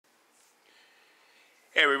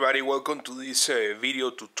Hey everybody, welcome to this video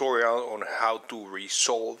tutorial on how to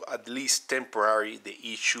resolve, at least temporary, the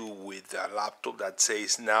issue with a laptop that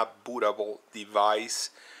says not bootable device.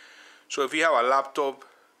 So if you have a laptop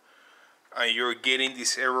and you're getting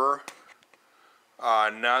this error,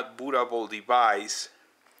 not bootable device,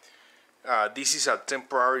 this is a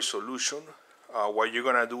temporary solution. What you're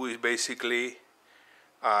gonna do is basically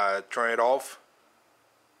turn it off.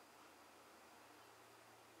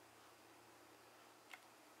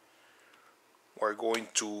 We're going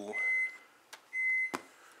to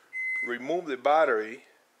remove the battery.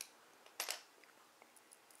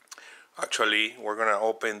 Actually, we're gonna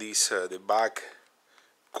open this the back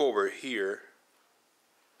cover here.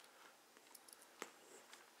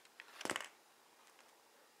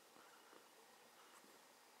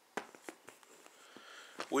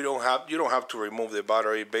 You don't have to remove the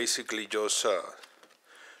battery. Basically, just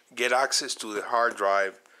get access to the hard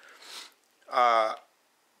drive.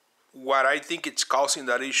 What I think it's causing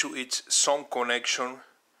that issue, it's some connection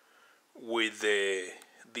with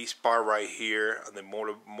this part right here on the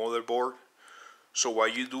motherboard. So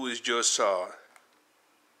what you do is just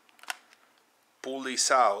pull this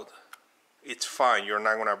out. It's fine, you're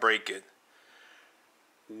not gonna break it.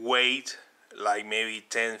 Wait like maybe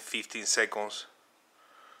 10-15 seconds.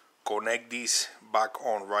 Connect this back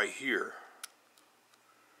on right here.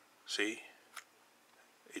 See?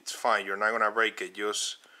 It's fine, you're not gonna break it.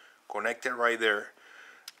 Just connect it right there,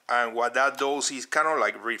 and what that does is kind of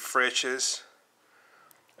like refreshes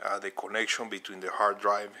the connection between the hard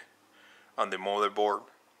drive and the motherboard.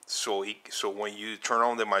 So when you turn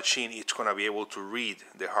on the machine, it's gonna be able to read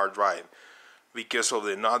the hard drive. Because of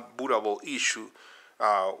the not bootable issue,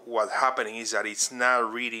 what's happening is that it's not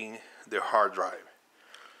reading the hard drive.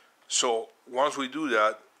 So once we do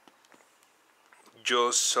that,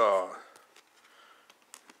 just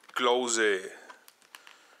close the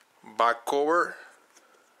back cover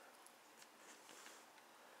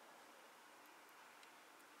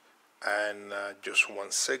and just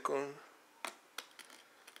 1 second.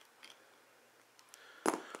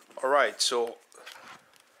 Alright, so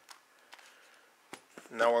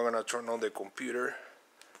now we're gonna turn on the computer.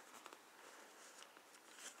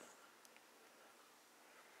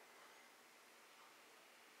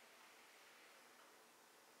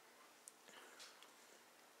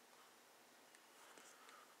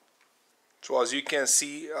 So as you can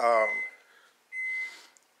see,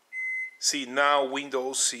 now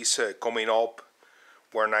Windows is coming up.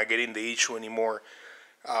 We're not getting the issue anymore.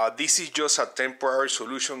 This is just a temporary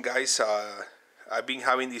solution, guys. I've been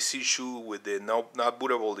having this issue with the not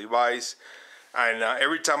bootable device, and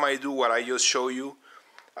every time I do what I just show you,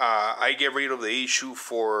 I get rid of the issue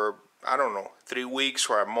for, I don't know, 3 weeks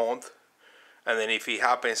or a month, and then if it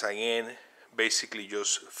happens again, basically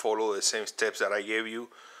just follow the same steps that I gave you.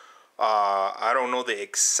 I don't know the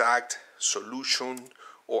exact solution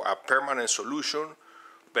or a permanent solution,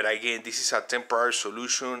 but again, this is a temporary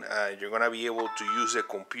solution, and you're gonna be able to use the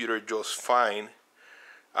computer just fine.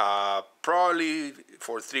 Probably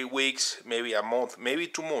for 3 weeks, maybe a month, maybe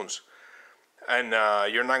 2 months, and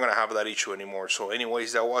you're not gonna have that issue anymore. So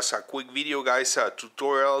anyways, that was a quick video, guys, a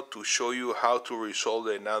tutorial to show you how to resolve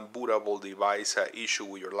the non-bootable device issue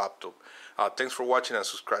with your laptop. Thanks for watching and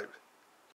subscribe.